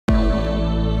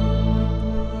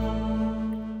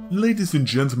Ladies and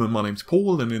gentlemen, my name's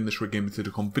Paul, and in this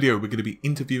GameWorks video we're going to be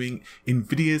interviewing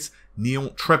Nvidia's Neil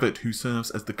Trevett, who serves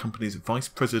as the company's Vice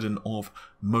President of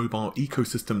Mobile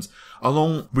Ecosystems,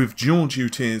 along with dual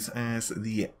duties as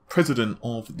the President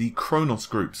of the Khronos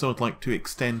Group. So I'd like to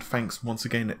extend thanks once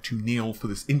again to Neil for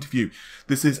this interview.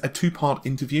 This is a two-part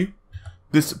interview.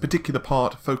 This particular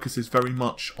part focuses very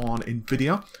much on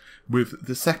Nvidia, with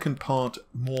the second part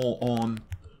more on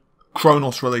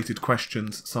Khronos related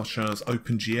questions such as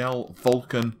OpenGL,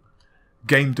 Vulkan,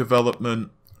 game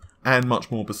development, and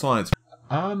much more besides.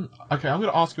 Okay, I'm going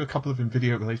to ask you a couple of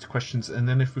Nvidia related questions, and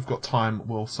then if we've got time,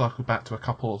 we'll circle back to a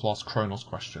couple of last Khronos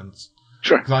questions.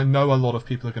 Sure. Because I know a lot of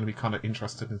people are going to be kind of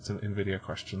interested in some Nvidia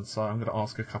questions, so I'm going to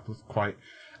ask a couple of quite...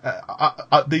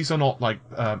 these are not like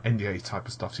NDA type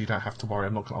of stuff, so you don't have to worry.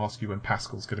 I'm not going to ask you when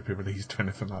Pascal's going to be released or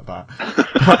anything like that.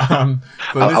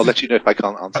 I'll let you know if I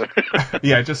can't answer.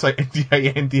 Yeah, just say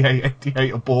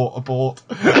NDA, abort.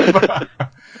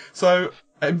 So,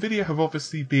 Nvidia have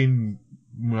obviously been,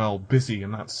 well, busy,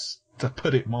 and that's, to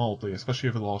put it mildly, especially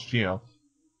over the last year.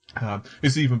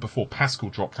 It's even before Pascal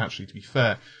dropped, actually, to be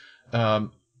fair.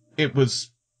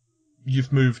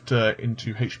 You've moved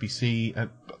into HPC,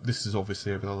 and this is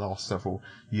obviously over the last several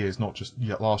years, not just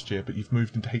yet last year, but you've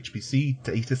moved into HPC,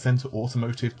 data center,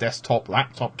 automotive, desktop,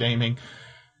 laptop gaming.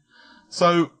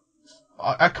 So,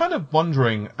 I'm kind of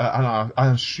wondering, and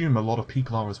I assume a lot of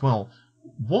people are as well,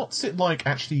 what's it like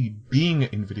actually being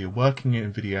at Nvidia, working at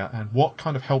Nvidia, and what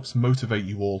kind of helps motivate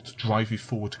you all to drive you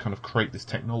forward to kind of create this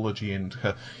technology and,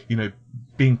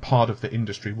 being part of the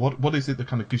industry? What is it that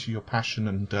kind of gives you your passion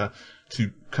and to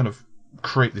kind of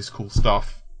create this cool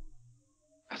stuff?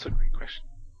 That's a great question.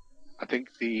 I think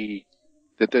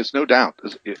that there's no doubt,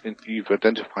 you've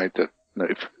identified that,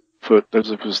 if, for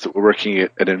those of us that were working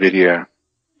at Nvidia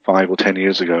 5 or 10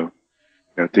 years ago,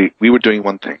 we were doing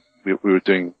one thing. We were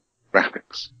doing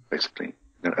graphics, basically,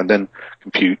 and then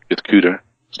compute with CUDA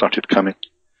started coming.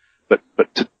 But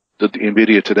the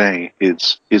Nvidia today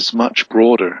is much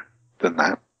broader than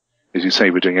that. As you say,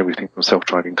 we're doing everything from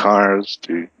self-driving cars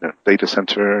to data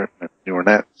center, neural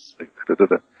nets.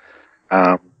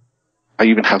 I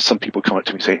even have some people come up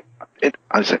to me and say,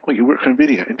 I say, "Well, you work for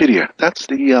Nvidia. Nvidia, that's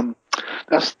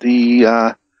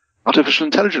the artificial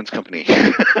intelligence company."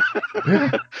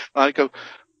 I go,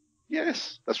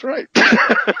 "Yes, that's right."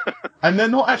 And they're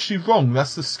not actually wrong.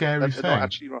 That's the scary thing. They're not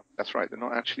actually wrong. That's right. They're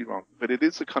not actually wrong. But it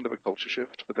is a kind of a culture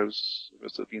shift for those of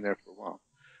us that have been there for a while.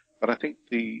 But I think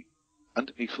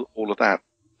underneath all of that,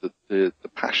 the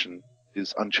passion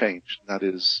is unchanged. That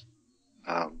is,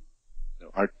 our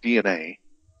DNA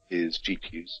is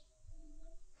GPUs,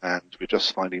 and we're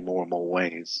just finding more and more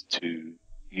ways to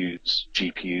use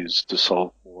GPUs to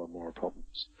solve more and more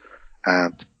problems.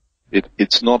 And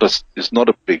it's not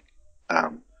a big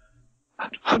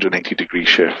 180-degree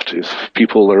shift. If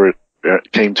people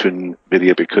came to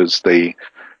Nvidia because they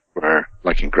were,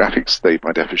 like in graphics, they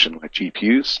by definition like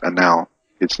GPUs, and now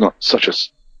it's not such a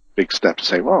big step to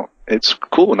say, well, it's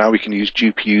cool, now we can use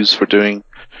GPUs for doing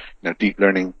deep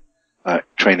learning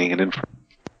training and inference.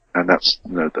 And that's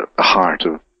the heart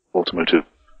of automotive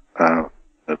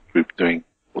group doing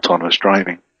autonomous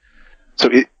driving. So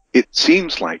it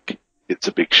seems like it's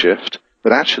a big shift,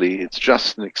 but actually it's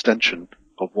just an extension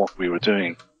of what we were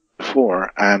doing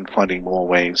before and finding more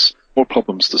ways, more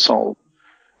problems to solve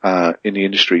in the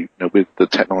industry with the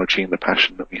technology and the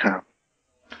passion that we have.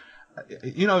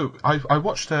 I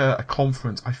watched a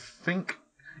conference. I think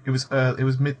it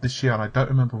was mid this year, and I don't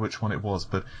remember which one it was,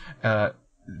 but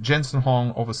Jensen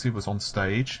Huang obviously was on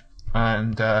stage,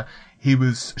 and he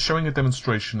was showing a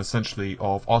demonstration essentially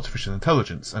of artificial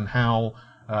intelligence and how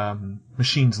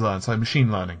machines learn, so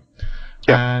machine learning.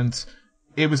 Yeah. And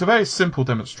it was a very simple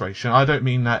demonstration. I don't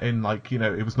mean that in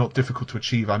it was not difficult to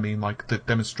achieve. I mean the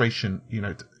demonstration,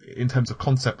 in terms of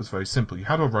concept was very simple. You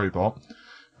had a robot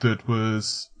that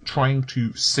was trying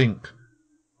to sink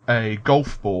a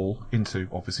golf ball into,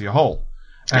 obviously, a hole.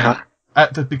 And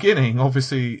at the beginning,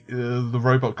 obviously, the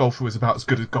robot golfer was about as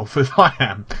good a golfer as I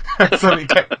am. So it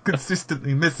kept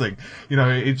consistently missing.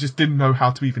 It just didn't know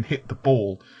how to even hit the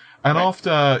ball. And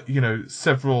after,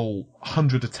 several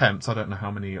hundred attempts, I don't know how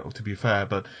many, to be fair,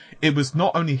 but it was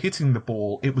not only hitting the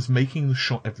ball, it was making the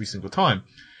shot every single time.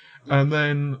 And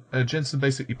then Jensen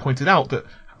basically pointed out that,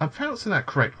 I'm pronouncing that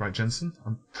correct, right, Jensen?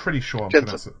 I'm pretty sure I'm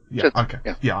pronouncing it. Yeah, Jensen. okay.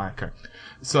 Yeah, okay.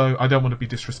 So I don't want to be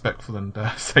disrespectful and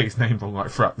say his name wrong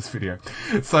throughout this video.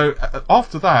 So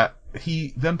after that,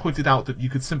 he then pointed out that you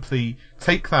could simply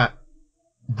take that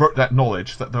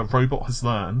knowledge that the robot has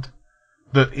learned,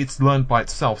 that it's learned by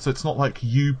itself. So it's not like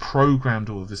you programmed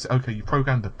all of this. Okay, you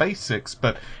programmed the basics,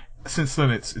 but since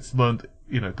then it's learned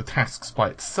the tasks by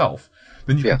itself,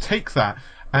 then you can take that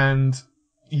and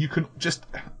you can just,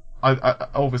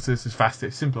 obviously this is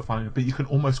vastly simplifying it, but you can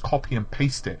almost copy and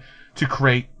paste it to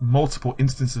create multiple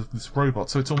instances of this robot.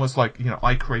 So it's almost like,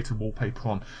 I create a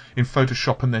wallpaper in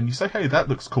Photoshop, and then you say, hey, that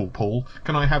looks cool, Paul.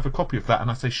 Can I have a copy of that?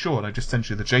 And I say, sure, and I just send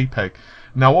you the JPEG.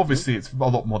 Now, obviously, it's a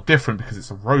lot more different because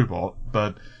it's a robot,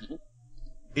 but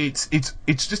it's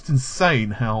just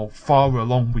insane how far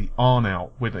along we are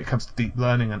now when it comes to deep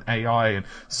learning and AI and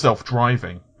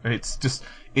self-driving. It's just,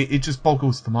 it just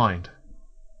boggles the mind.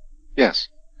 Yes.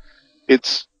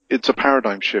 It's a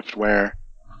paradigm shift where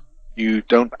you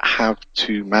don't have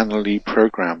to manually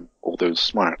program all those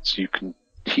smarts. You can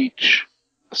teach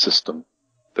a system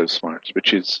those smarts,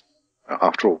 which is,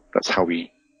 after all, that's how you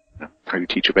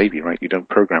teach a baby, right? You don't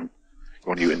program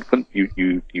your new infant,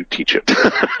 you teach it.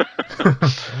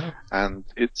 And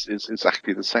it's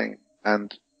exactly the same.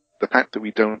 And the fact that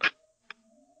we don't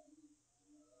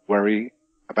worry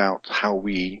about how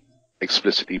we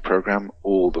explicitly program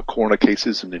all the corner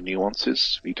cases and the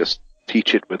nuances, we just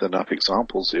teach it with enough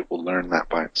examples, it will learn that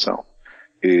by itself,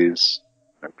 is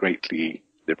greatly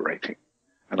liberating.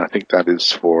 And I think that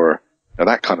is for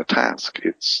that kind of task,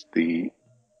 it's the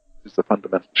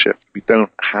fundamental shift. We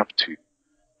don't have to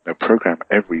program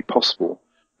every possible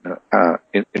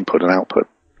input and output.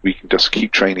 We can just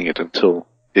keep training it until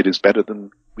it is better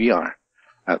than we are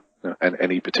at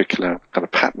any particular kind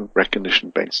of pattern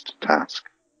recognition based task.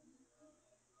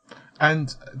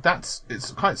 And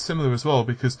it's quite similar as well,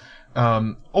 because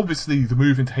obviously the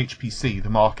move into HPC, the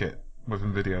market with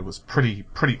Nvidia, was pretty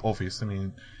obvious. I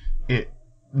mean,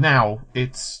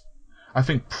 it's I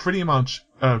think pretty much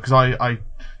because I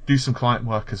do some client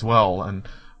work as well, and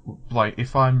like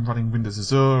if I'm running Windows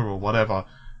Azure or whatever,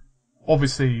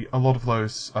 obviously a lot of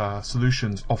those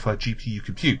solutions offer GPU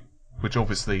compute, which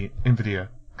obviously Nvidia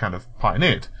kind of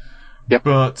pioneered. Yep.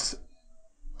 But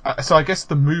so I guess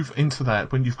the move into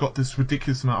that, when you've got this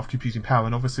ridiculous amount of computing power,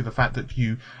 and obviously the fact that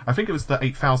I think it was the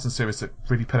 8000 series that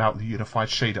really put out the unified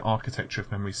shader architecture,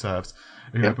 if memory serves.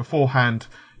 Beforehand,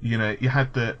 you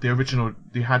had the original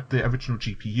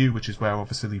GPU, which is where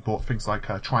obviously they bought things like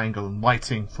triangle and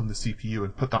lighting from the CPU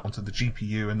and put that onto the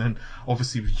GPU, and then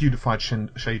obviously with unified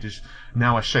shaders,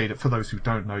 now a shader, for those who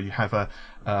don't know, you have a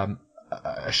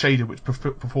shader which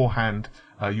beforehand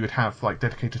you would have like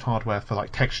dedicated hardware for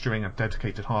like texturing and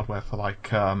dedicated hardware for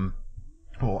like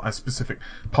or a specific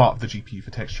part of the GPU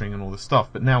for texturing and all this stuff.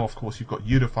 But now, of course, you've got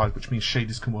unified, which means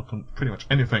shaders can work on pretty much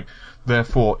anything.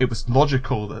 Therefore, it was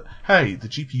logical that, hey, the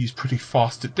GPU is pretty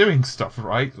fast at doing stuff,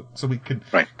 right? So we can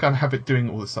kind of have it doing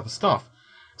all this other stuff.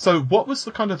 So what was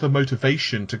the kind of the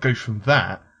motivation to go from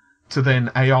that to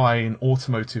then AI in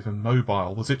automotive and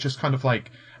mobile? Was it just kind of like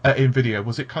Nvidia?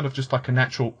 Was it kind of just like a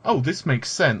natural, oh, this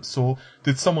makes sense? Or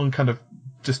did someone kind of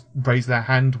just raise their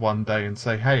hand one day and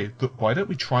say, hey, look, why don't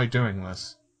we try doing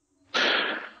this?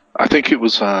 I think it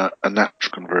was a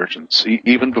natural convergence.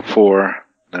 Even before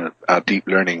deep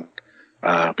learning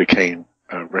became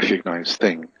a recognized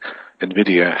thing,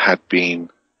 Nvidia had been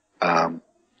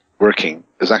working,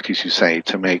 exactly as you say,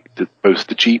 to make both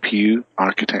the GPU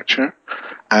architecture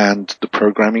and the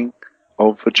programming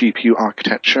of a GPU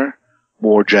architecture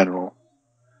more general,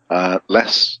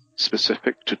 less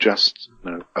specific to just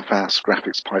a fast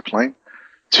graphics pipeline,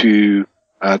 to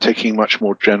taking much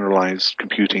more generalized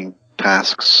computing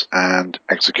tasks and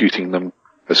executing them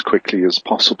as quickly as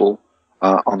possible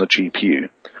on the GPU.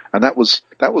 And that was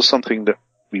something that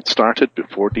we'd started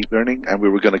before deep learning, and we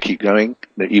were going to keep going,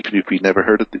 even if we never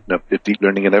heard of it, if deep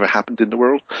learning had never happened in the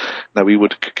world. Now we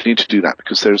would continue to do that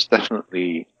because there's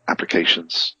definitely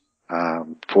applications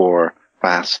for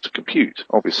fast compute,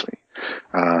 obviously.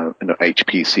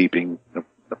 HPC being the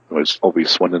most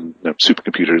obvious one, and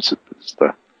supercomputers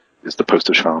is the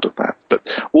poster child of that. But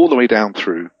all the way down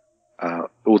through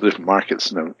all the different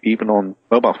markets, even on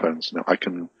mobile phones, I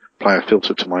can apply a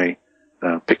filter to my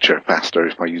picture faster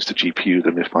if I use the GPU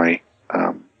than if I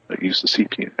use the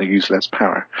CPU. I use less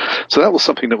power. So that was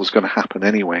something that was going to happen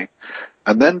anyway.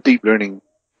 And then deep learning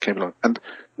came along, and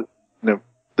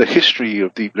the history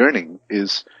of deep learning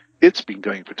is it's been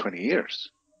going for 20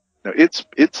 years. Now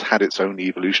it's had its own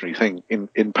evolutionary thing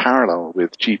in parallel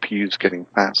with GPUs getting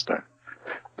faster.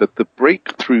 That the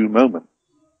breakthrough moment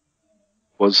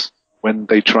was when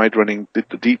they tried running the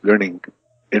deep learning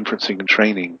inferencing and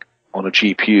training on a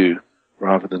GPU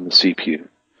rather than the CPU.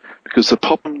 Because the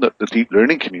problem that the deep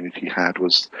learning community had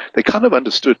was they kind of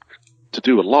understood to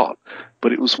do a lot,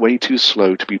 but it was way too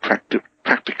slow to be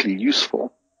practically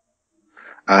useful.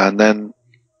 And then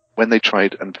when they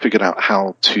tried and figured out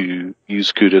how to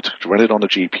use CUDA to run it on a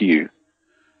GPU,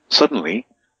 suddenly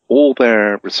all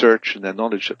their research and their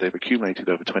knowledge that they've accumulated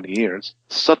over 20 years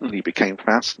suddenly became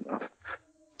fast enough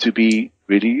to be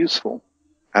really useful.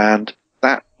 And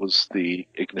that was the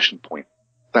ignition point.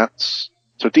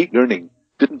 So deep learning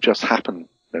didn't just happen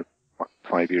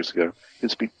 5 years ago.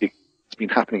 It's been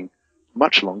happening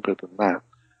much longer than that.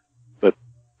 But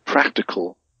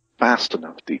practical, fast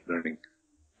enough deep learning,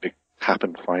 it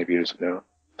happened 5 years ago,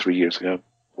 3 years ago,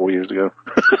 4 years ago.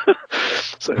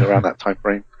 So around that time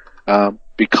frame.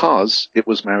 Because it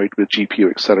was married with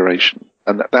GPU acceleration.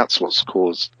 And that's what's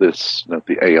caused this,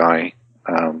 the AI,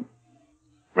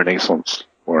 renaissance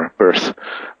or birth,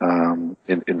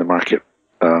 in the market,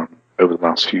 over the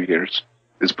last few years,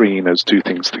 is bringing those two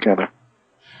things together.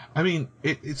 I mean,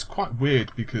 it's quite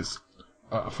weird because,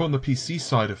 from the PC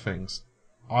side of things,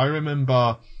 I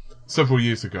remember several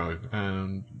years ago,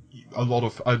 and a lot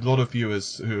of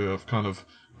viewers who have kind of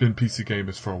been PC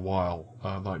gamers for a while,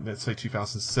 like let's say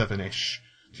 2007-ish,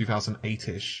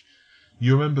 2008-ish,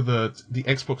 you remember the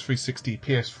Xbox 360,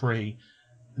 PS3,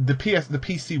 the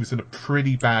PC was in a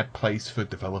pretty bad place for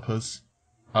developers.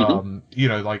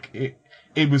 Like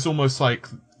it was almost like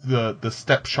the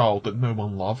stepchild that no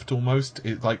one loved almost.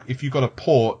 It, like, if you got a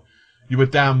port, you were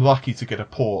damn lucky to get a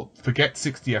port. Forget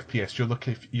 60 FPS, you're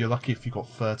lucky if you got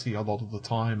 30 a lot of the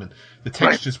time, and the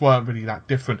textures weren't really that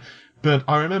different. But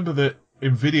I remember that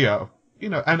Nvidia,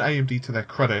 and AMD to their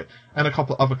credit, and a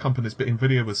couple of other companies, but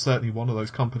Nvidia was certainly one of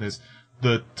those companies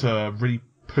that really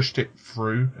pushed it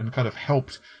through and kind of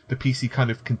helped the PC kind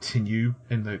of continue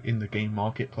in the game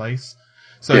marketplace.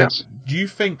 So, yes. Do you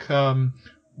think,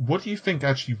 what do you think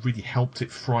actually really helped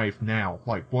it thrive now?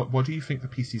 Like, what do you think the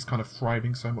PC is kind of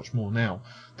thriving so much more now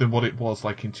than what it was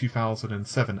like in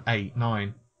 2007, 8,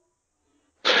 9?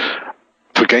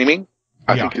 For gaming,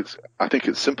 I think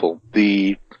it's simple.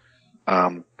 The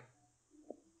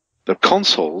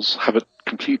consoles have a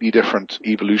completely different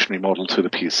evolutionary model to the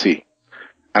PC,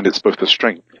 and it's both a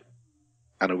strength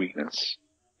and a weakness.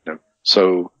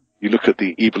 So you look at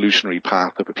the evolutionary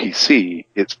path of a PC,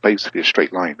 it's basically a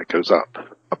straight line that goes up,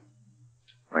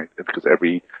 right? Because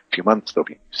every few months there'll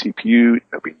be a new CPU,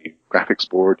 there'll be a new graphics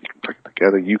board, you can plug it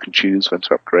together, you can choose when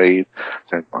to upgrade.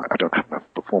 Then I don't have enough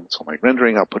performance on my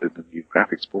rendering, I'll put in a new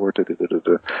graphics board,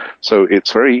 So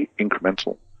it's very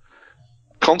incremental.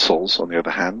 Consoles, on the other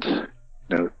hand,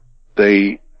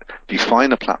 they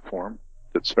define a platform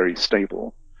that's very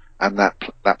stable, and that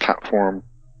platform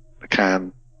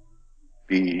can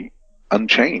be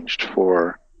unchanged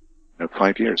for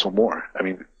 5 years or more. I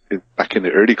mean, back in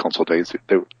the early console days,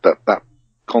 that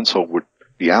console would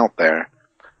be out there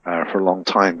for a long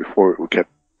time before it would get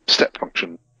step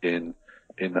function in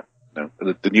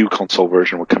the new console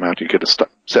version would come out, you get a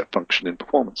step function in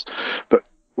performance. But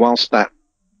whilst that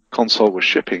console was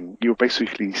shipping, you were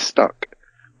basically stuck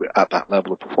at that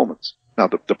level of performance. Now,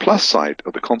 the plus side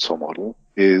of the console model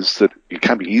is that it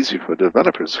can be easier for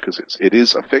developers because it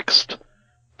is a fixed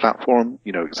platform.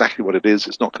 You know exactly what it is.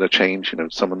 It's not going to change. You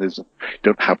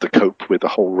don't have to cope with a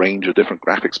whole range of different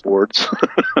graphics boards.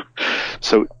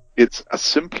 So it's a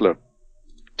simpler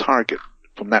target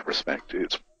from that respect.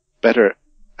 It's better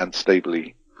and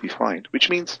stably defined, which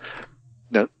means,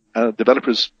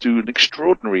 developers do an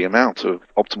extraordinary amount of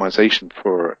optimization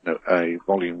for a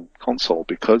volume console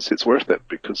because it's worth it,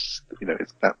 because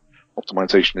that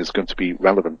optimization is going to be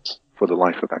relevant for the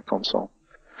life of that console.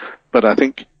 But I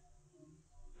think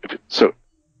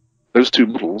those two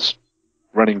models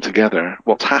running together,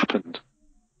 what's happened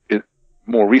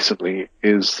more recently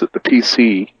is that the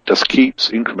PC just keeps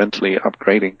incrementally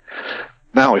upgrading.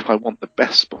 Now, if I want the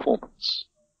best performance,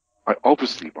 I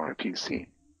obviously buy a PC.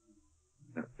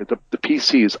 The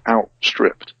PC is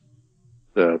outstripped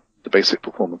the basic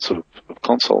performance of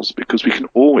consoles because we can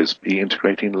always be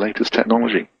integrating the latest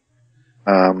technology.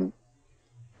 It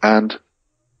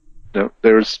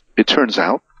turns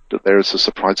out that there is a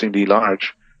surprisingly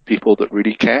large people that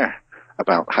really care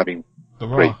about having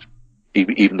great,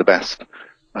 even the best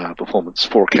performance,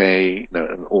 4K,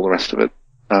 and all the rest of it.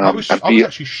 I was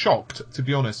actually shocked, to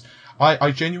be honest.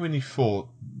 I genuinely thought,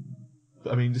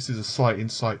 I mean, this is a slight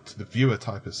insight to the viewer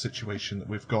type of situation that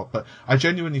we've got, but I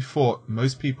genuinely thought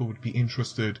most people would be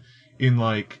interested in,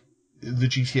 like, the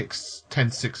GTX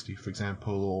 1060, for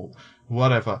example, or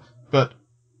whatever. But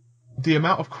the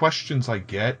amount of questions I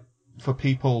get for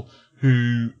people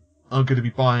who are going to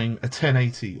be buying a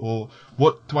 1080, or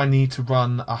what do I need to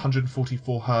run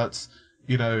 144 hertz,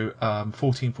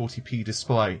 1440p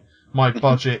display? My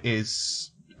budget is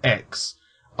X.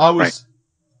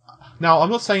 Now,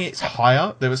 I'm not saying it's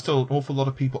higher. There are still an awful lot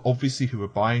of people, obviously, who are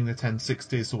buying the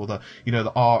 1060s or the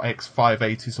RX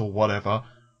 580s or whatever.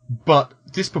 But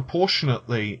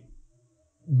disproportionately,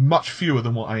 much fewer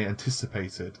than what I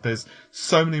anticipated. There's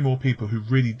so many more people who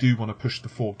really do want to push the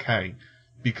 4K,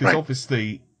 because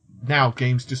obviously now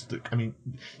games just look, I mean,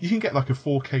 you can get like a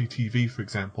 4K TV, for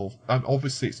example, and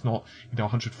obviously it's not,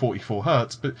 144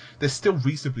 hertz, but they're still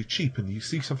reasonably cheap, and you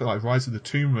see something like Rise of the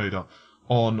Tomb Raider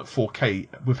on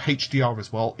 4K with HDR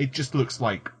as well, it just looks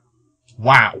like,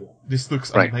 wow, this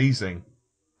looks amazing.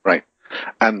 Right.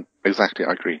 And exactly,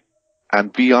 I agree.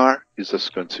 And VR is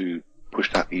just going to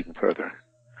push that even further.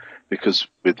 Because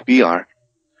with VR,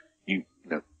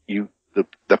 the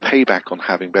payback on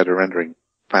having better rendering,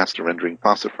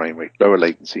 faster frame rate, lower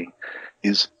latency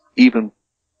is even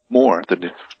more than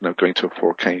if going to a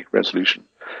 4K resolution.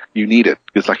 You need it,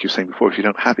 because like you were saying before, if you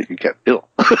don't have it, you get ill.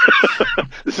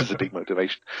 This is a big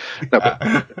motivation. No,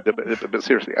 but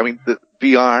seriously, I mean, the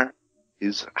VR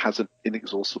has an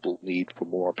inexhaustible need for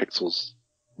more pixels,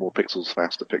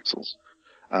 faster pixels.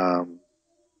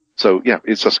 So yeah,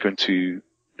 it's just going to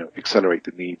accelerate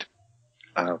the need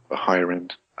for higher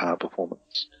end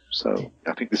performance. So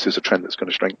I think this is a trend that's going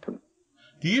to strengthen.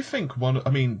 Do you think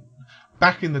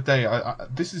back in the day,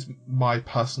 this is my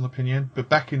personal opinion, but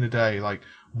back in the day, like,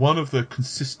 one of the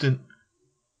consistent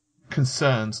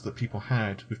concerns that people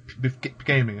had with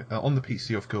gaming on the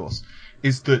PC, of course,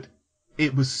 is that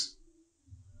it was,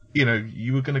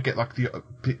 you were going to get like the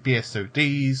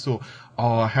BSODs, or,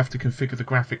 I have to configure the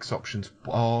graphics options,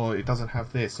 it doesn't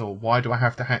have this, or why do I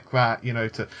have to hack that,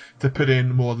 to put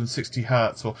in more than 60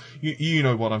 hertz, or you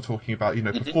know what I'm talking about,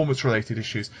 performance related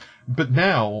issues. But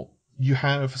now you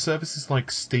have services like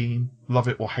Steam, love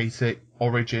it or hate it,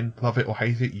 Origin, love it or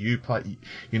hate it, Uplay,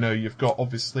 you've got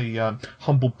obviously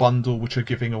Humble Bundle, which are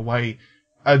giving away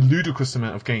a ludicrous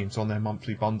amount of games on their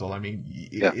monthly bundle. I mean,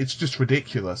 it's just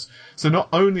ridiculous. So not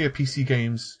only are PC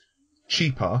games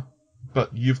cheaper,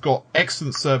 but you've got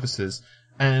excellent services,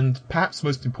 and perhaps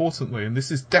most importantly, and this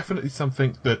is definitely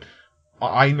something that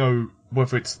I know,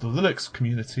 whether it's the Linux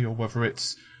community or whether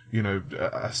it's,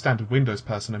 a standard Windows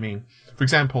person. I mean, for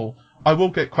example, I will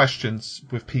get questions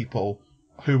with people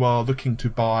who are looking to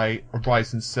buy a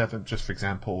Ryzen 7, just for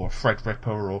example, or a Threadripper,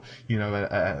 or,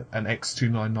 an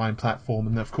X299 platform,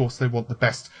 and of course they want the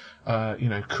best,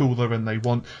 cooler, and they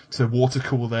want to water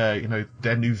cool their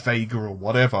new Vega or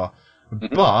whatever.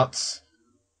 Mm-hmm. But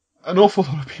an awful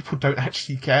lot of people don't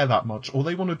actually care that much. All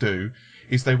they want to do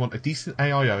is they want a decent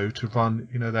AIO to run,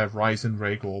 their Ryzen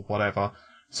rig or whatever,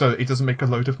 so it doesn't make a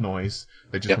load of noise.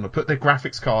 They just want to put their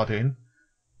graphics card in.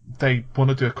 They want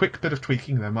to do a quick bit of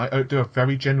tweaking. They might do a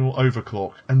very general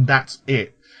overclock, and that's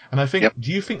it. And I think,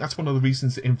 do you think that's one of the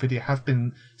reasons that Nvidia have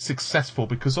been successful?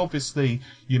 Because obviously,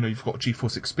 you've got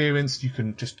GeForce Experience, you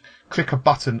can just click a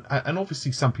button, and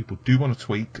obviously some people do want to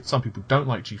tweak, some people don't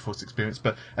like GeForce Experience,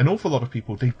 but an awful lot of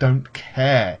people, they don't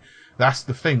care. That's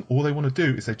the thing. All they want to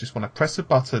do is they just want to press a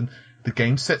button, the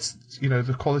game sets,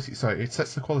 it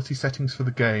sets the quality settings for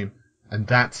the game, and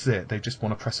that's it. They just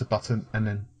want to press a button and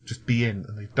then just be in,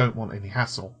 and they don't want any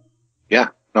hassle. Yeah,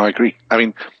 no, I agree. I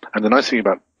mean, and the nice thing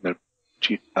about the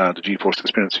GeForce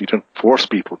Experience, you don't force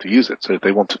people to use it. So if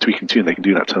they want to tweak and tune, they can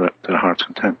do that to their heart's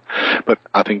content. But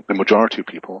I think the majority of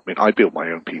people, I build my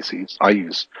own PCs. I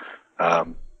use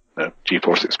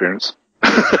GeForce Experience.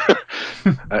 Why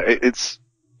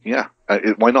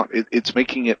not? It's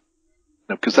making it,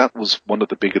 because that was one of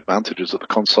the big advantages of the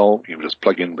console. You would just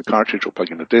plug in the cartridge or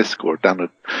plug in the disc or download.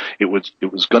 It was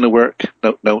going to work.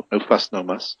 No fuss, no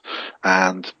muss.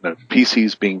 And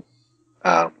PCs being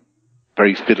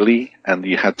very fiddly, and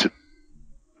you had to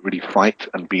really fight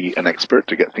and be an expert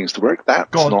to get things to work.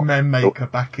 That's not Maker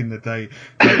back in the day,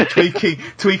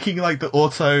 tweaking like the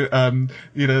auto,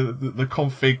 the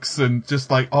configs, and just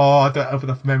like, I don't have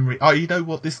enough memory. You know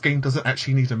what? This game doesn't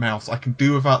actually need a mouse. I can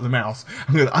do without the mouse.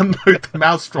 I'm going to unload the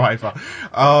mouse driver.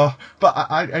 But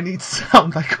I need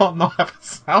sound. I can't not have a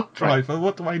sound driver. Right.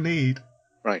 What do I need?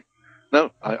 Right.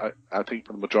 No, I think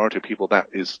for the majority of people that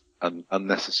is an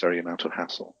unnecessary amount of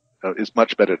hassle. It's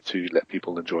much better to let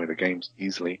people enjoy the games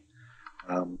easily.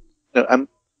 And the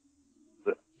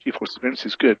GeForce Experience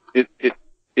is good. It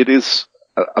is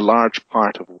a large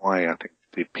part of why I think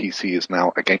the PC is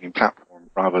now a gaming platform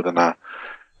rather than a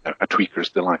tweaker's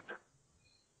delight.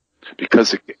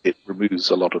 Because it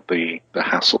removes a lot of the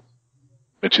hassle,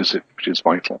 which is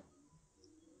vital.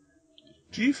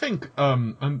 Do you think,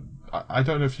 I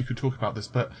don't know if you could talk about this,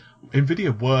 but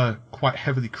Nvidia were quite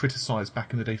heavily criticised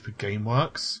back in the day for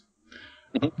GameWorks.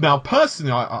 Mm-hmm. Now,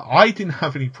 personally, I didn't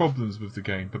have any problems with the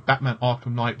game, but Batman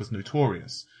Arkham Knight was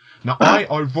notorious. Now, I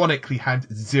ironically had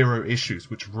 0 issues,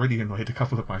 which really annoyed a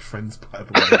couple of my friends, by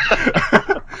the way.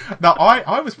 Now,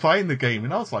 I was playing the game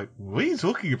and I was like, what are you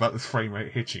talking about this frame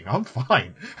rate hitching? I'm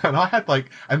fine. And I had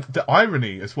and the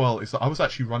irony as well is that I was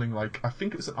actually running I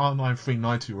think it was an R9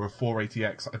 390 or a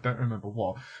 480X, I don't remember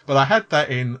what. But I had that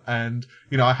in and,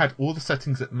 I had all the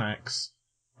settings at max,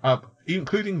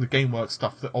 including the GameWorks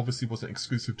stuff that obviously wasn't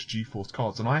exclusive to GeForce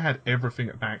cards. And I had everything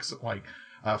at max at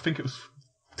I think it was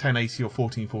 1080 or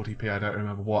 1440p, I don't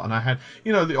remember what, and I had,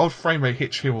 the odd frame rate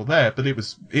hitch here or there, but it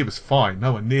was fine,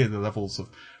 nowhere near the levels of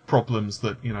problems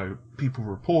that, people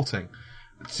were reporting.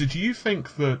 So do you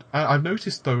think that, I've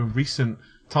noticed though in recent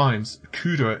times,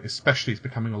 CUDA especially is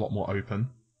becoming a lot more open,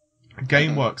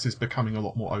 GameWorks is becoming a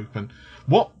lot more open.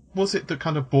 What was it that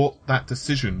kind of brought that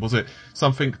decision? Was it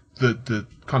something the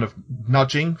kind of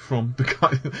nudging from the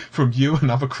guy, from you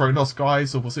and other Khronos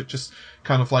guys, or was it just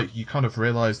kind of you kind of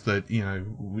realised that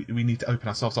we need to open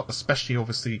ourselves up, especially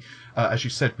obviously as you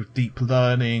said with deep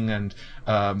learning and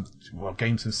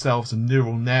games themselves and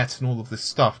neural net and all of this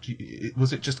stuff?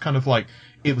 Was it just kind of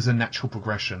it was a natural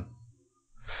progression?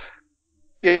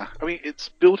 Yeah, I mean it's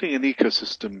building an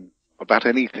ecosystem about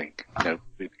anything,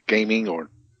 gaming or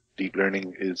deep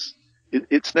learning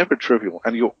it's never trivial,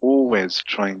 and you're always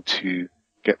trying to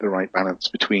get the right balance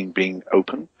between being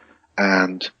open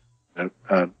and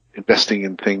investing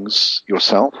in things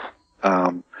yourself.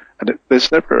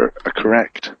 There's never a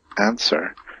correct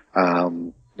answer.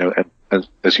 And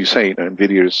as you say,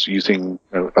 Nvidia is using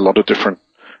a lot of different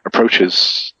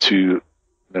approaches to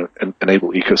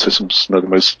enable ecosystems. The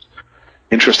most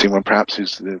interesting one perhaps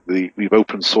is we've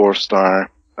open sourced our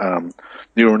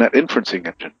neural net inferencing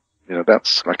engine.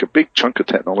 That's a big chunk of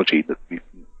technology that we've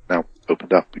now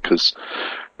opened up because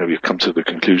we've come to the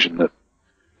conclusion that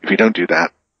if you don't do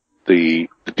that, the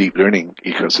deep learning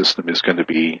ecosystem is going to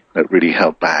be really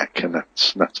held back, and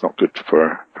that's not good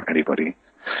for anybody.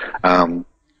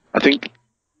 I think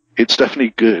it's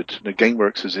definitely good.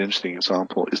 GameWorks is an interesting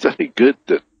example. It's definitely good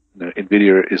that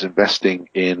Nvidia is investing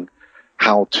in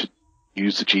how to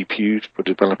use the GPU for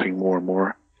developing more and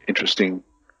more interesting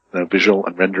visual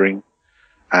and rendering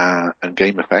and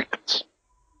game effects,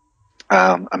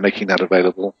 and making that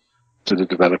available to the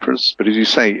developers. But as you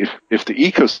say, if the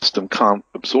ecosystem can't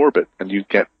absorb it and you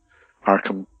get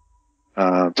Arkham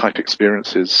type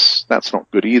experiences, that's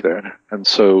not good either. And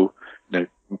so,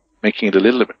 making it a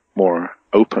little bit more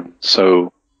open,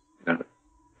 so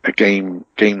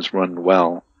games run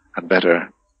well and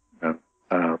better,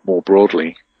 more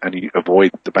broadly, and you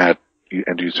avoid the bad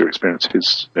end user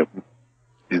experiences,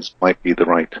 might be the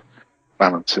right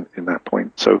balance in that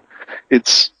point. So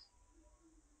it's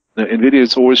Nvidia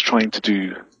is always trying to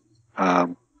do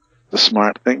the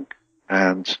smart thing,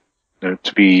 and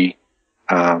to be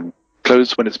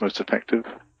closed when it's most effective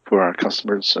for our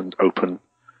customers and open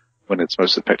when it's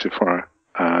most effective for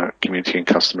our community and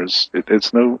customers.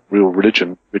 It's no real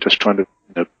religion. We're just trying to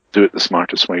do it the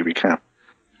smartest way we can.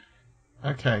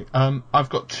 Okay, I've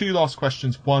got two last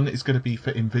questions. One is going to be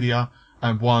for Nvidia,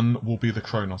 and one will be the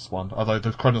Khronos one. Although the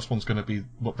Khronos one's going to be,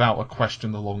 without a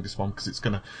question, the longest one, because it's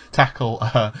going to tackle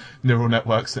neural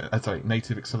networks,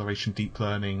 native acceleration, deep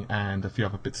learning, and a few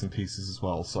other bits and pieces as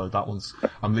well. So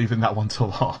I'm leaving that one till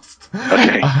last.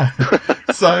 Okay.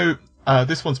 So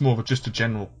this one's more of just a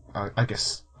general, I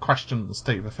guess, question on the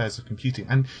state of affairs of computing.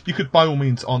 And you could, by all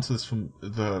means, answer this from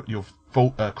your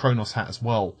Khronos hat as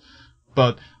well.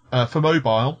 But for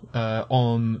mobile,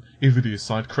 on Nvidia's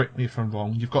side, correct me if I'm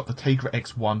wrong, you've got the Tegra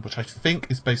X1, which I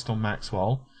think is based on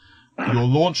Maxwell. You're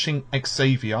launching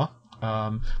Xavier,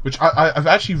 which I've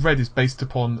actually read is based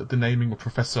upon the naming of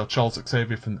Professor Charles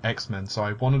Xavier from X-Men, so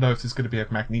I want to know if there's going to be a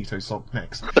Magneto song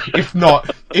next. If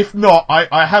not,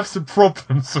 I have some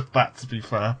problems with that, to be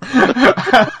fair.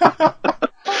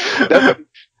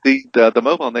 The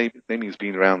mobile naming has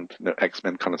been around,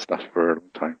 X-Men kind of stuff for a long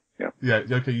time. Yeah,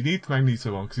 okay, you need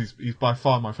Magneto on, because he's by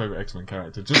far my favourite X-Men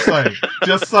character. Just saying.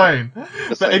 Just saying.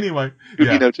 But anyway.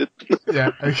 Yeah. Noted.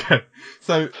 Yeah, okay.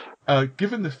 So,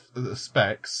 given the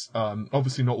specs,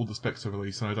 obviously not all the specs are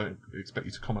released, and I don't expect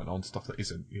you to comment on stuff that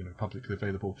isn't, publicly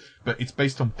available, but it's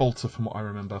based on Volta from what I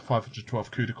remember, 512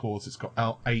 CUDA cores, it's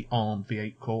got 8 ARM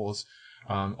V8 cores,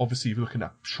 obviously you're looking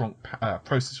at shrunk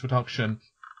process reduction.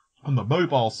 On the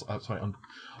mobiles,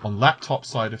 on laptop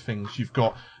side of things, you've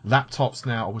got laptops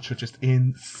now which are just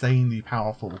insanely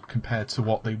powerful compared to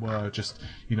what they were just,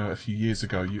 a few years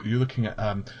ago. You're looking at,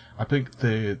 I think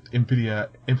the Nvidia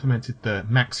implemented the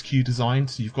Max-Q design,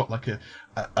 so you've got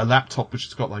a laptop which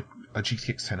has got a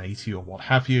GTX 1080 or what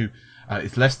have you.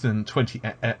 It's less than 20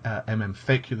 mm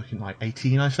thick. You're looking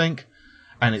 18, I think,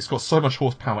 and it's got so much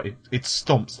horsepower it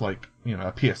stomps a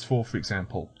PS4, for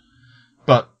example.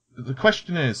 But the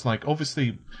question is, like,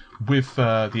 obviously, with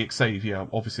the Xavier,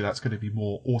 obviously that's going to be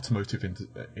more automotive in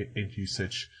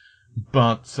usage.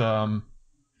 But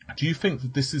do you think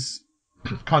that this is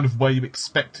kind of where you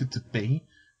expect it to be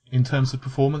in terms of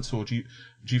performance, or do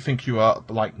you think you are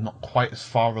like not quite as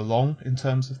far along in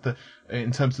terms of the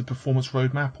performance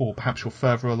roadmap, or perhaps you're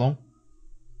further along?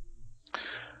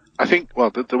 I think, well,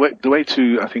 the way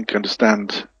to, I think,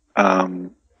 understand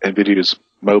Nvidia's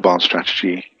mobile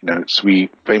strategy, is we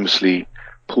famously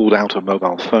pulled out of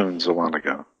mobile phones a while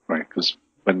ago, right? Because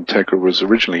when Tegra was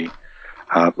originally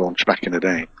launched back in the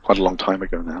day, quite a long time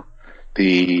ago now,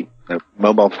 the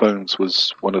mobile phones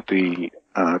was one of the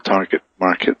target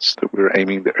markets that we were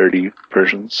aiming the early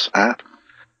versions at.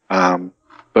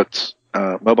 But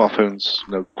mobile phones,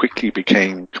 quickly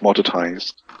became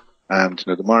commoditized, and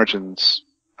the margins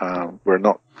were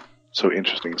not so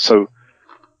interesting. So,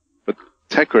 but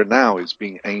Tegra now is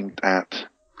being aimed at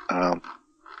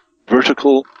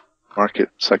vertical market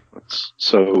segments.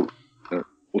 So,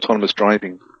 autonomous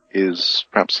driving is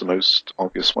perhaps the most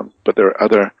obvious one, but there are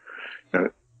other,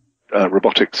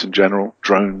 robotics in general,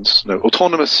 drones,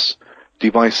 autonomous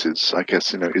devices, I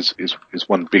guess, is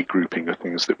one big grouping of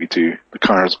things that we do. The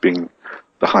cars being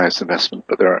the highest investment,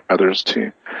 but there are others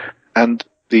too. And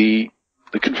the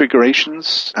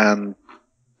configurations and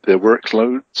the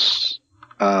workloads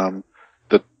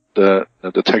that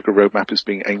the Tegra roadmap is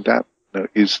being aimed at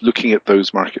is looking at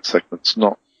those market segments,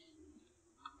 not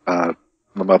the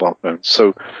mobile phones.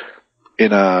 So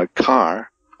in a car,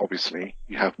 obviously,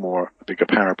 you have a bigger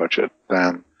power budget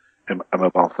than a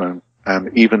mobile phone,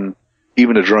 and even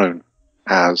a drone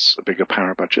has a bigger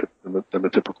power budget than the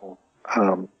typical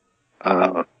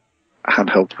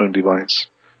handheld phone device.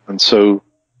 And so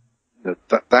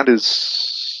that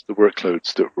is the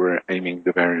workloads that we're aiming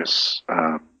the various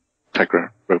Tegra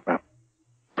roadmap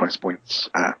price points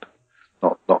at,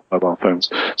 not mobile phones.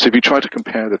 So if you try to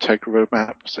compare the Tegra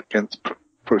roadmaps against,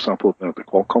 for example, the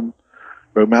Qualcomm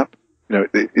roadmap,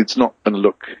 it's not going to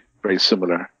look very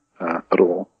similar at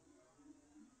all.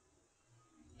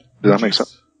 Does that make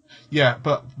sense? Yeah,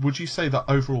 but would you say that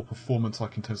overall performance,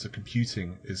 like in terms of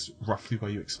computing, is roughly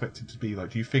where you expect it to be?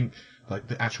 Like, do you think like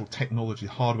the actual technology,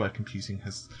 hardware computing,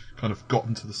 has kind of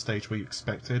gotten to the stage where you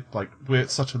expected? Like, we're at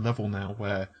such a level now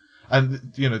where, and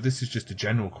this is just a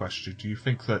general question. Do you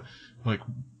think that like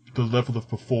the level of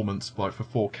performance, like for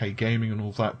 4K gaming and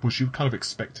all that, was you kind of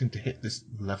expecting to hit this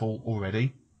level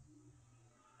already?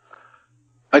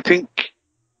 I think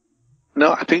the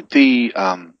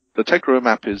Tegra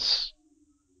roadmap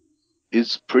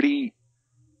is pretty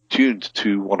tuned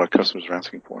to what our customers are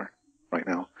asking for right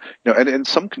now. And in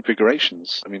some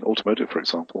configurations, I mean, automotive, for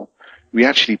example, we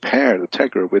actually pair the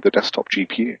Tegra with a desktop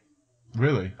GPU.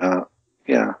 Really?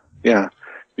 Yeah.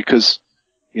 Because,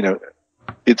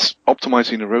 it's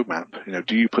optimizing the roadmap.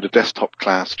 Do you put a desktop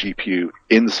class GPU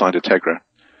inside a Tegra?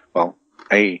 Well,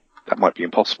 that might be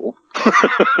impossible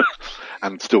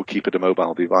and still keep it a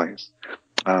mobile device.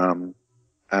 And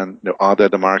are there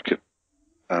the market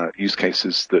use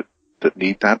cases that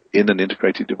need that in an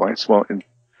integrated device? Well,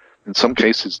 in some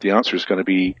cases, the answer is going to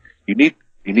be you need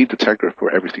the Tegra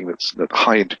for everything that's the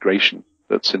high integration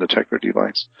that's in a Tegra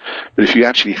device. But if you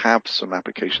actually have some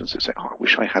applications that say, I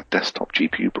wish I had desktop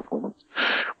GPU performance,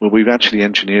 well, we've actually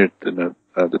engineered the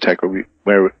Tegra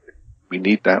where we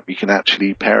need that. We can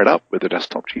actually pair it up with a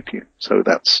desktop GPU. So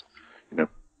that's,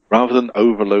 rather than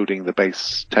overloading the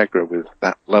base Tegra with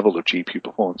that level of GPU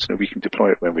performance, we can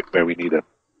deploy it where we need it.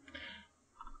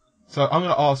 So I'm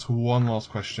going to ask one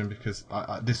last question because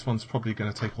this one's probably going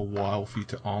to take a while for you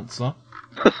to answer.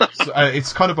 So,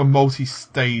 it's kind of a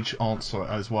multi-stage answer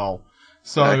as well.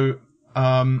 So,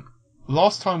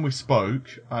 last time we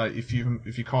spoke, if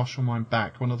you cast your mind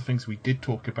back, one of the things we did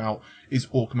talk about is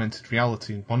augmented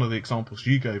reality. And one of the examples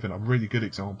you gave, and a really good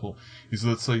example, is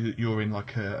let's say that you're in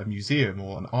like a museum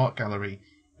or an art gallery,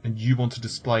 and you want to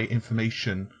display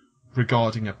information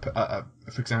regarding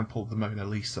for example, the Mona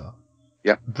Lisa.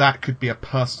 Yeah. That could be a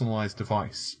personalized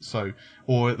device. So,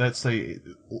 or let's say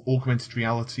augmented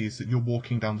reality is that you're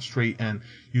walking down the street and,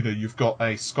 you've got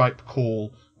a Skype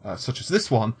call, such as this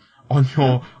one on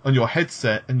your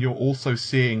headset, and you're also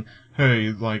seeing, hey,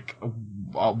 like,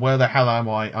 where the hell am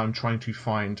I? I'm trying to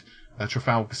find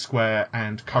Trafalgar Square,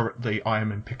 and currently I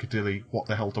am in Piccadilly. What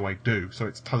the hell do I do? So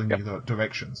it's telling you the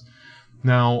directions.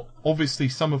 Now, obviously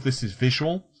some of this is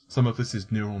visual, some of this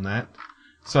is neural net.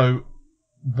 So,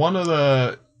 one of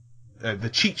the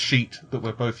cheat sheet that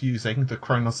we're both using, the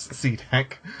Khronos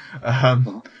CDEC,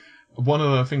 one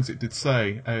of the things it did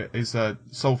say is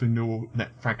solving neural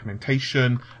net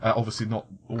fragmentation. Obviously, not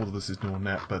all of this is neural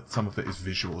net, but some of it is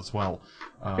visual as well.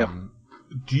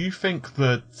 do you think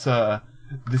that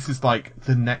this is like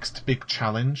the next big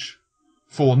challenge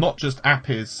for not just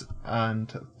appies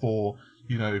and for,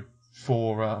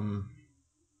 for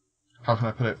how can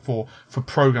I put it, for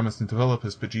programmers and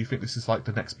developers, but do you think this is like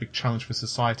the next big challenge for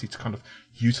society to kind of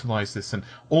utilize this? And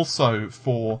also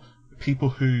for people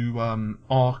who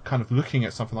are kind of looking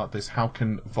at something like this, how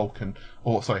can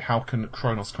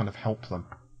Khronos kind of help them?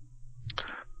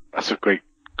 That's a great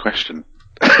question.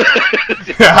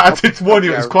 Yeah, I did warn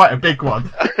you, it was quite a big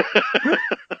one.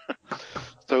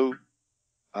 So,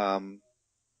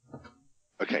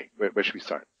 okay, where should we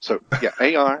start? So, yeah,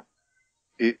 AR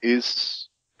is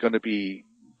going to be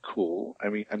cool. I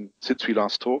mean, and since we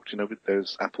last talked,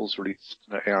 there's Apple's released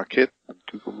AR Kit and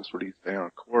Google's released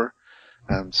AR Core,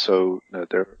 and so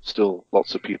there are still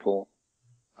lots of people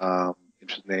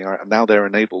interested in AR, and now they're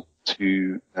enabled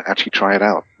to actually try it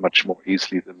out much more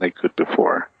easily than they could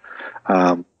before.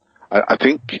 I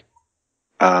think,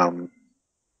 and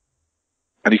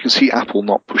you can see Apple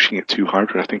not pushing it too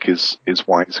hard, which I think is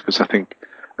wise, because I think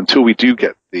until we do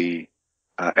get the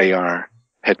AR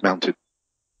head-mounted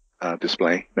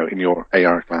display, in your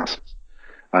AR glasses,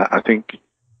 I think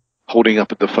holding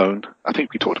up at the phone, I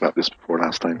think we talked about this before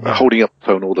last time, holding up the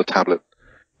phone or the tablet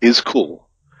is cool,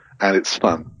 and it's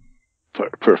fun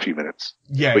for a few minutes.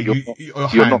 Yeah, but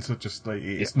your hands are just, like,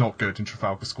 it's not good in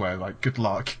Trafalgar Square, like, good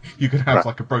luck. You could have,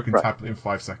 like, a broken tablet in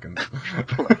 5 seconds.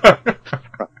 Right.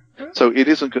 So it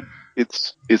isn't good.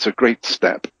 It's a great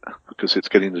step because it's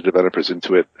getting the developers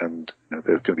into it, and there's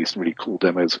going to be some really cool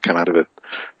demos that come out of it.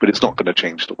 But it's not going to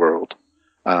change the world.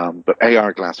 But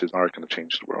AR glasses are going to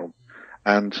change the world.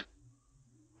 And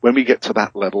when we get to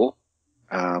that level,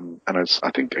 and as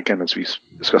I think again as we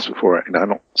discussed before, I'm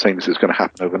not saying this is going to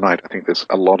happen overnight. I think there's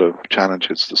a lot of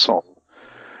challenges to solve,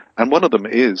 and one of them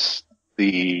is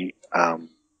the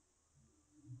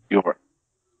your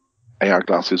AR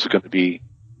glasses are going to be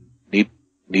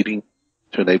needing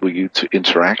to enable you to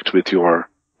interact with your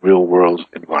real world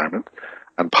environment.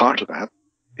 And part of that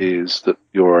is that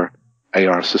your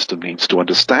AR system needs to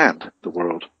understand the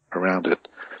world around it.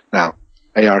 Now,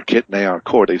 AR Kit and AR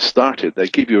Core, they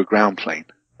give you a ground plane,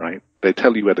 right? They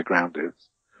tell you where the ground is.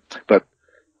 But,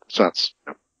 so that's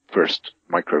first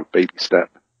micro baby step.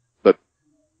 But,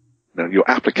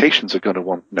 your applications are going to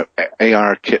want,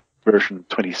 AR Kit version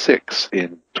 26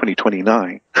 in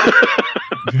 2029.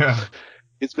 Yeah.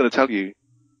 It's going to tell you,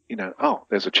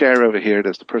 there's a chair over here,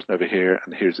 there's the person over here,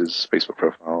 and here's his Facebook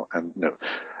profile, and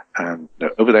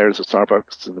over there is a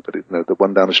Starbucks, but the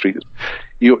one down the street is.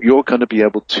 You're going to be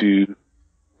able to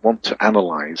want to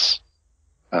analyze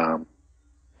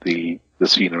the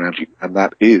scene around you, and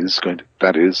that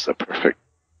is a perfect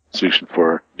solution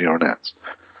for neural nets.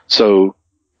 So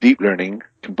deep learning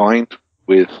combined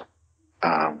with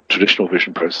traditional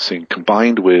vision processing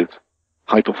combined with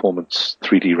high performance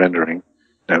 3D rendering.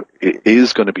 Now, it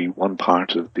is going to be one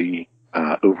part of the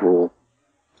overall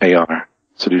AR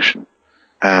solution,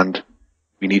 and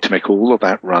we need to make all of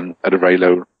that run at a very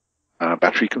low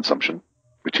battery consumption,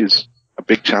 which is a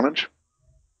big challenge.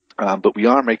 But we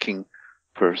are making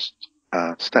first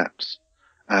steps,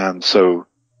 and so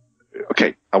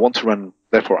I want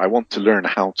to learn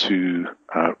how to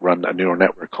run a neural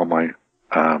network on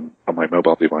my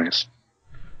mobile device.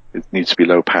 It needs to be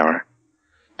low power.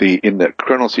 In the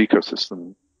Khronos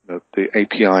ecosystem, the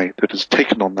API that has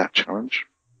taken on that challenge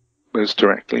most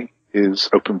directly is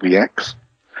OpenVX,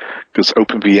 because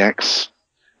OpenVX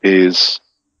is,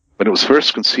 when it was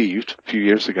first conceived a few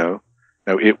years ago,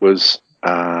 it was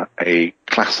a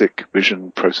classic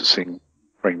vision processing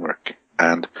framework.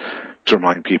 And to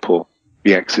remind people,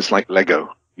 VX is like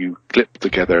Lego. You clip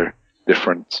together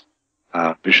different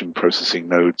vision processing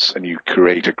nodes, and you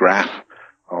create a graph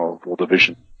of all the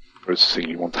vision processing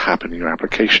you want to happen in your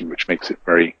application, which makes it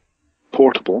very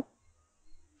portable,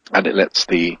 and it lets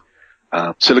the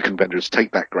silicon vendors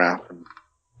take that graph and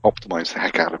optimize the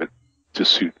heck out of it to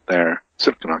suit their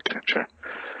silicon architecture.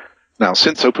 Now,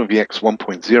 since OpenVX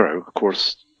 1.0, of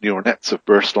course, neural nets have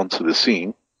burst onto the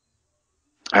scene,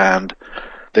 and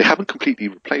they haven't completely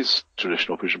replaced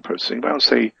traditional vision processing, but I would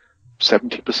say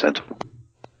 70% of what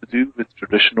to do with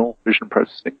traditional vision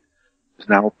processing is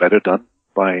now better done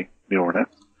by neural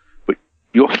nets. But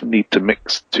you often need to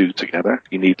mix two together.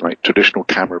 You need like traditional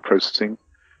camera processing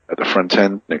at the front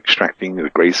end, extracting the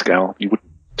grayscale. You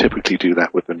wouldn't typically do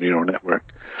that with a neural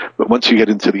network. But once you get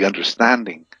into the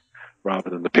understanding rather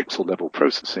than the pixel level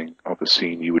processing of a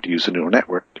scene, you would use a neural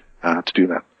network to do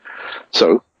that.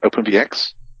 So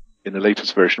OpenVX, in the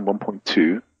latest version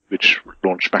 1.2, which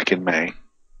launched back in May,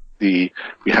 we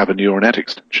have a neural net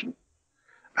extension,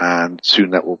 and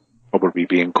soon that will probably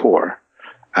be in core.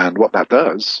 And what that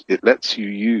does, it lets you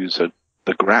use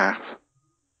the graph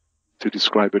to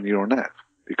describe a neural net.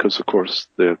 Because, of course,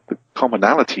 the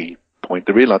commonality point,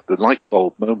 the light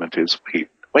bulb moment is,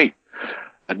 wait,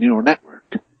 a neural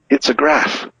network. It's a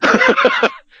graph.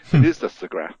 It is just a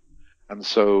graph. And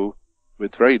so,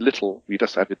 with very little, we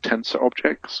just added tensor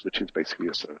objects, which is basically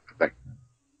a vector,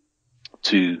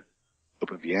 to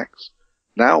OpenVX.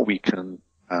 Now we can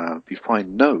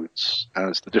define nodes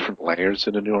as the different layers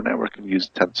in a neural network and use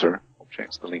tensor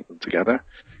objects to link them together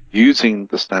using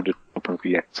the standard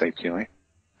OpenVX API.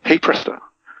 Hey presto,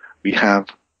 we have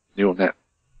neural net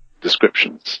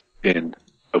descriptions in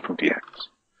OpenVX.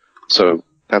 So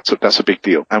that's a big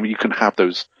deal. And you can have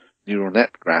those neural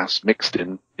net graphs mixed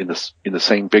in the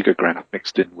same bigger graph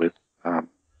mixed in with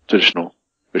traditional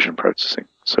vision processing.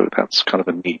 So that's kind of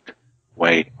a neat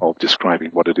way of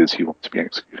describing what it is you want to be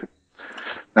executed.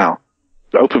 Now,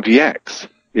 the OpenVX,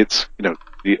 it's, the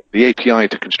API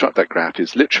to construct that graph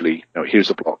is literally, here's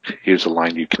a block, here's a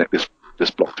line, you connect this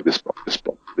block to this block, this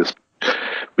block, this.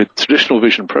 With traditional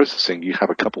vision processing, you have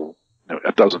a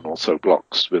dozen or so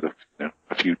blocks with a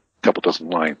couple dozen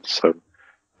lines. So,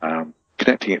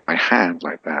 connecting it by hand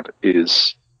like that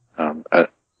is,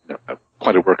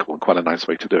 quite a workable and quite a nice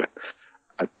way to do it.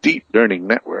 A deep learning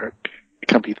network, it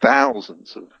can be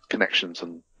thousands of connections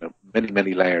and many,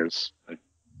 many layers,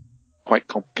 quite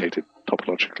complicated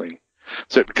topologically.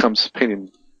 So it becomes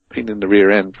pain in the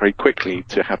rear end very quickly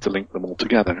to have to link them all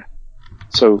together.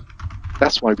 So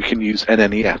that's why we can use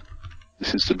NNEF.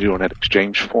 This is the neural net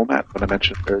exchange format that I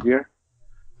mentioned earlier.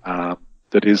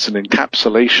 That is an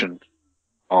encapsulation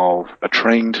of a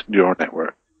trained neural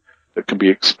network that can be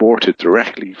exported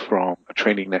directly from a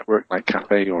training network like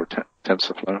Caffe or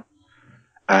TensorFlow.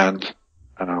 And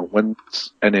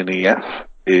once NNEF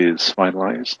is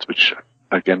finalized, which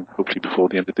again, hopefully before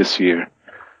the end of this year,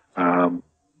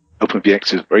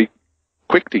 OpenVX is very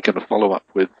quickly going to follow up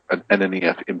with an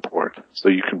NNEF import. So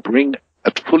you can bring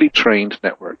a fully trained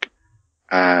network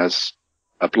as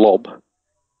a blob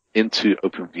into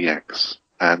OpenVX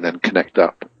and then connect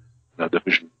up the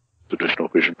traditional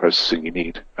vision processing you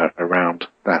need around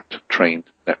that trained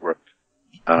network.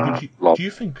 Do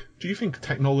you think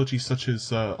technology such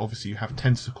as obviously you have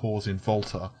tensor cores in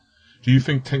Volta? Do you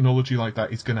think technology like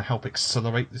that is going to help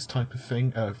accelerate this type of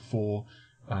thing for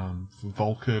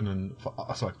Vulkan and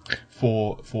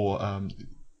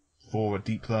for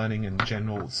deep learning and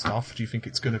general stuff? Do you think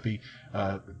it's going to be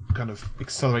kind of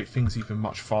accelerate things even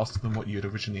much faster than what you had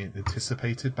originally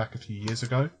anticipated back a few years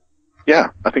ago? Yeah,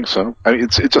 I think so. I mean,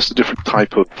 it's just a different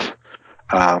type of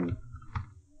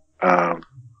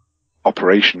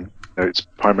operation. It's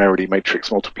primarily matrix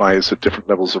multipliers at different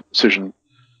levels of precision.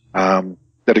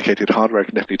 Dedicated hardware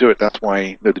can definitely do it. That's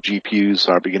why the GPUs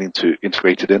are beginning to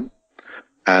integrate it in,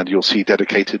 and you'll see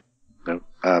dedicated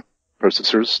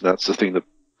processors. That's the thing that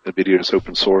Nvidia has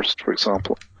open sourced, for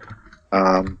example,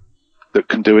 that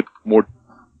can do it more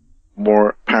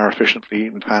power efficiently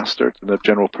and faster than a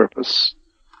general purpose.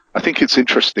 I think it's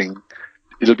interesting.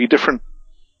 It'll be different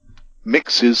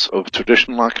mixes of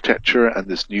traditional architecture and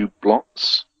this new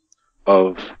blocks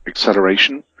of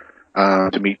acceleration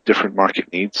to meet different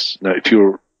market needs. Now, if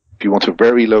you want a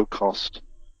very low cost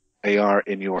AR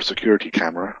in your security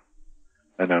camera,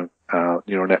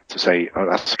 neural net to say, oh,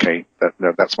 that's okay,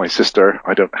 that's my sister,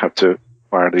 I don't have to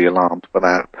fire the alarm for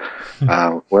that.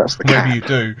 Well, that's the cat. Maybe you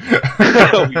do.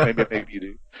 maybe you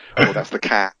do. Or that's the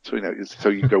cat. So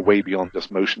you go way beyond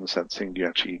just motion sensing. You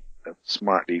actually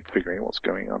smartly figuring out what's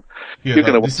going on.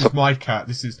 Yeah, this is my cat.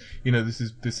 This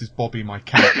is Bobby, my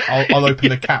cat. I'll open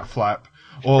the cat flap.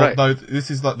 Or right. no, this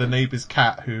is like the neighbour's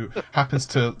cat who happens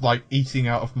to like eating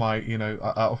out of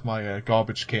my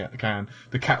garbage can.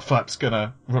 The cat flap's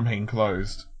gonna remain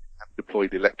closed.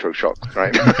 Deployed electroshocks,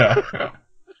 right?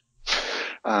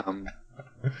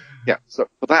 Yeah. So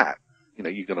for that,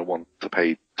 you're going to want to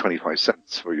pay 25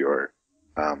 cents for your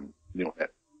neural net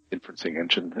inferencing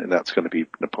engine, and that's going to be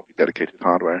probably dedicated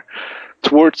hardware.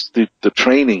 Towards the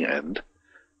training end,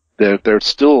 there's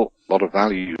still a lot of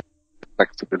value,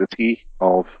 flexibility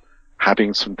of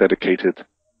having some dedicated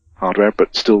hardware,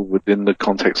 but still within the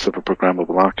context of a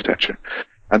programmable architecture.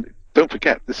 And don't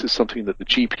forget, this is something that the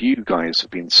GPU guys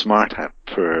have been smart at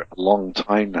for a long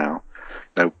time now.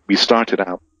 Now, we started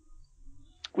out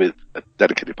with a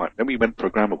dedicated pipe, then we went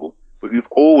programmable, but we've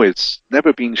always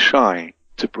never been shy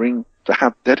to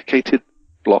have dedicated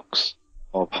blocks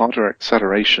of hardware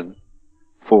acceleration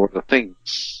for the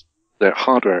things that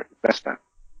hardware is best at.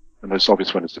 The most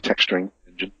obvious one is the texturing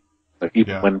engine.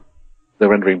 Even when the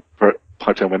rendering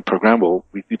pipeline went programmable,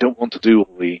 we don't want to do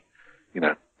all the,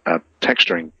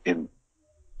 texturing in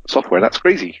software. That's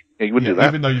crazy. Yeah, you wouldn't do that.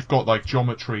 Even though you've got like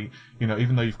geometry,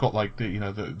 even though you've got like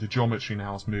the geometry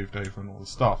now has moved over and all the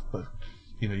stuff, but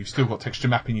you've still got texture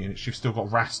mapping units, you've still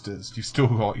got rasters, you've still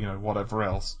got whatever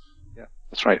else. Yeah,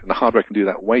 that's right. And the hardware can do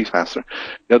that way faster.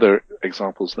 The other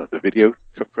examples are the video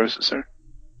coprocessor.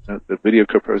 The video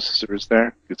coprocessor is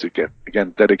there to get,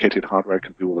 again, dedicated hardware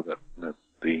can do all of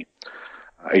the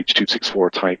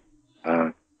H.264 type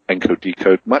encode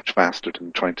decode much faster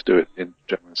than trying to do it in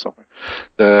general software.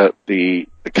 The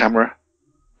camera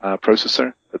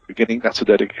processor at the beginning, that's a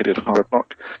dedicated hardware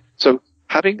block. So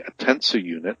having a tensor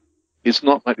unit is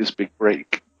not like this big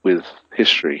break with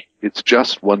history. It's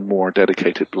just one more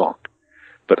dedicated block.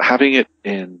 But having it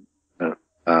in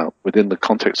within the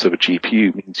context of a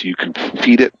GPU means you can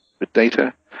feed it with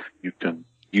data, you can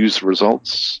use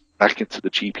results back into the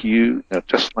GPU,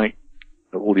 just like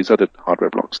all these other hardware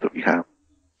blocks that we have.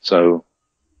 So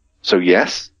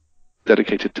yes,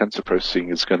 dedicated tensor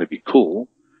processing is going to be cool,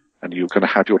 and you're going to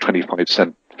have your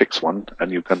 25-cent fixed one,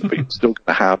 and you're going to be still going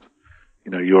to have,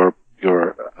 your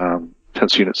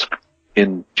tensor units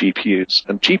in GPUs.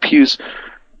 And GPUs,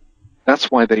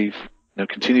 that's why they've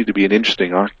continue to be an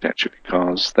interesting architecture,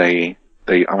 because they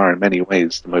are in many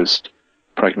ways the most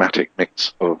pragmatic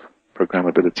mix of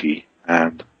programmability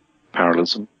and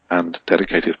parallelism and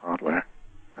dedicated hardware.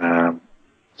 And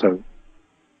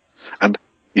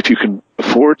if you can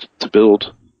afford to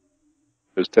build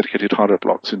those dedicated hardware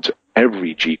blocks into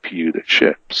every GPU that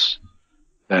ships,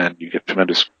 then you get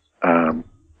tremendous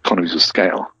economies of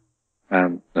scale.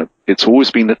 And that's always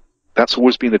been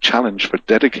the challenge for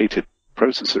dedicated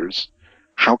processors.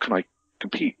 How can I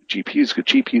compete with GPUs?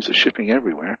 Because GPUs are shipping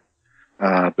everywhere,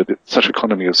 but it's such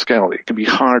economy of scale, it can be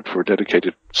hard for a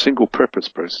dedicated single-purpose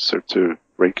processor to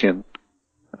rake in.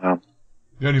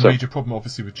 The only major problem,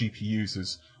 obviously, with GPUs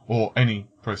is, or any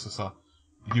processor,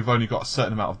 you've only got a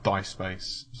certain amount of die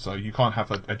space, so you can't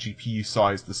have a GPU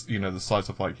size, the size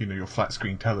of your flat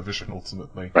screen television,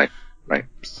 ultimately. Right.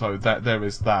 So that there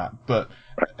is that, but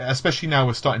especially now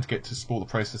we're starting to get to smaller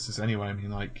processors anyway. I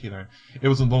mean, it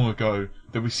wasn't long ago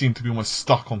that we seemed to be almost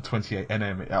stuck on 28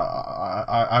 nm.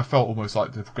 I felt almost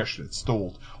like the progression had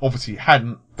stalled. Obviously it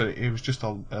hadn't, but it was just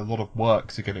a lot of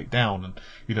work to get it down, and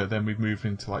then we moved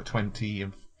into like 20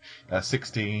 and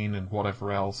 16 and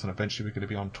whatever else, and eventually we're going to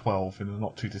be on 12 in the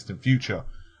not too distant future.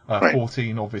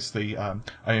 14, obviously,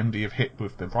 AMD have hit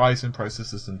with the Ryzen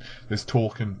processors, and there's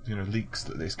talk and leaks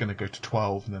that it's going to go to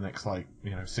 12 in the next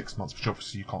 6 months, which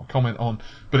obviously you can't comment on.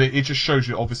 But it just shows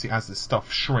you, obviously, as this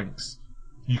stuff shrinks,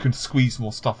 you can squeeze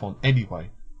more stuff on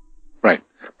anyway. Right,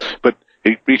 but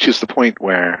it reaches the point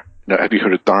where have you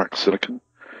heard of dark silicon?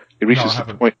 It reaches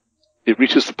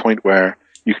the point where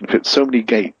you can fit so many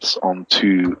gates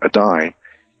onto a die,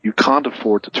 you can't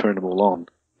afford to turn them all on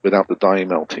without the die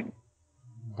melting.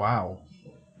 Wow.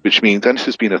 Which means, and this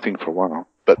has been a thing for a while,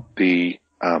 but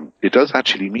it does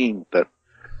actually mean that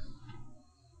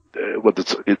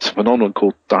it's a phenomenon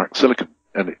called dark silicon,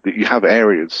 and you have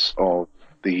areas of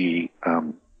the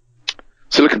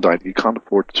silicon die that you can't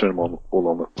afford to turn them all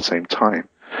on at the same time.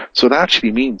 So that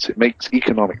actually means it makes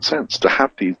economic sense to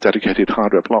have these dedicated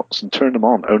hardware blocks and turn them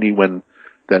on only when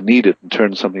they're needed, and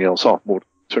turn something else off, or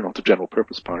turn off the general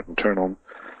purpose part and turn on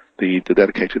the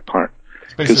dedicated part.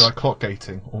 It's basically like clock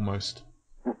gating, almost.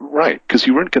 Right, because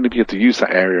you weren't going to be able to use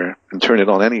that area and turn it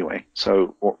on anyway.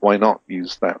 So why not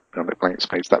use that blank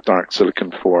space, that dark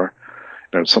silicon, for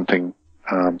something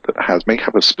that may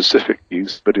have a specific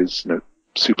use, but is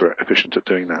super efficient at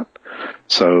doing that.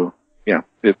 So yeah,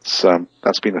 it's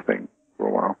that's been a thing for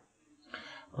a while.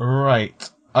 Right.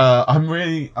 I'm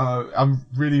really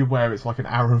aware it's like an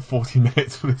hour and 40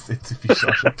 minutes for this interview, so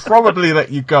I should probably let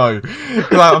you go.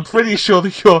 I'm pretty sure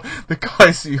that the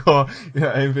guys at your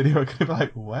Nvidia are going to be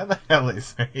like, where the hell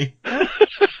is he?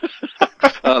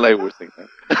 They always think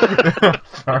that.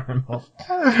 Fair enough.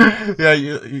 Yeah,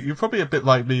 you're probably a bit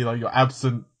like me, like you're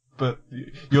absent, but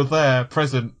you're there,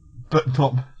 present, but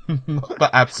not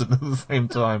that absent at the same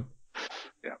time.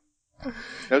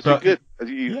 That's been good.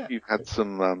 You've had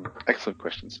some excellent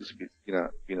questions. It's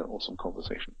been an awesome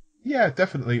conversation. Yeah,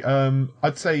 definitely.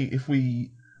 I'd say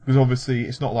because obviously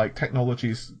it's not like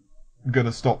technology's going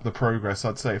to stop the progress.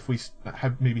 I'd say if we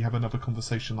have another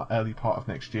conversation like early part of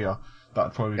next year,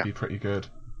 that'd probably be pretty good.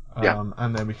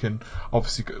 And then we can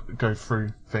obviously go through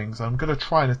things. I'm going to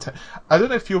try and attend. I don't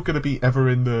know if you're going to be ever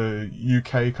in the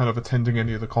UK, kind of attending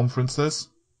any of the conferences.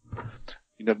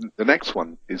 The next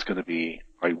one is going to be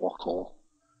IWOCL.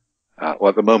 Well,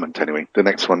 at the moment, anyway. The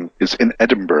next one is in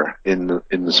Edinburgh in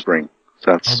the spring.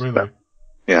 So that's, really?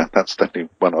 That's definitely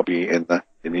one I'll be in the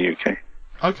UK.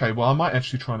 Okay, well, I might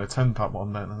actually try and attend that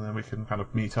one then, and then we can kind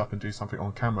of meet up and do something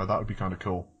on camera. That would be kind of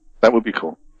cool. That would be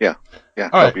cool. Yeah. Yeah.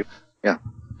 All right. Yeah.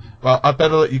 Well, I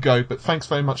better let you go, but thanks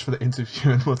very much for the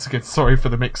interview, and once again, sorry for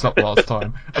the mix-up last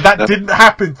time. And that didn't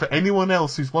happen for anyone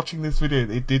else who's watching this video.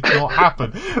 It did not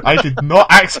happen. I did not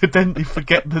accidentally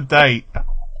forget the date.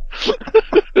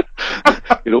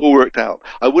 It all worked out.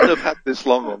 I wouldn't have had this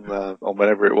long on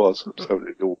whenever it was, so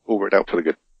it all worked out pretty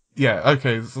good. Yeah,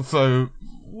 okay, so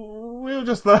we'll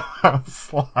just let that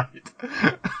slide.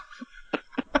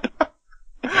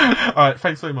 Alright,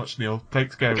 thanks very much, Neil.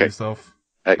 Take care of yourself.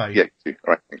 Yeah, Bye.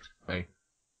 alright, thanks.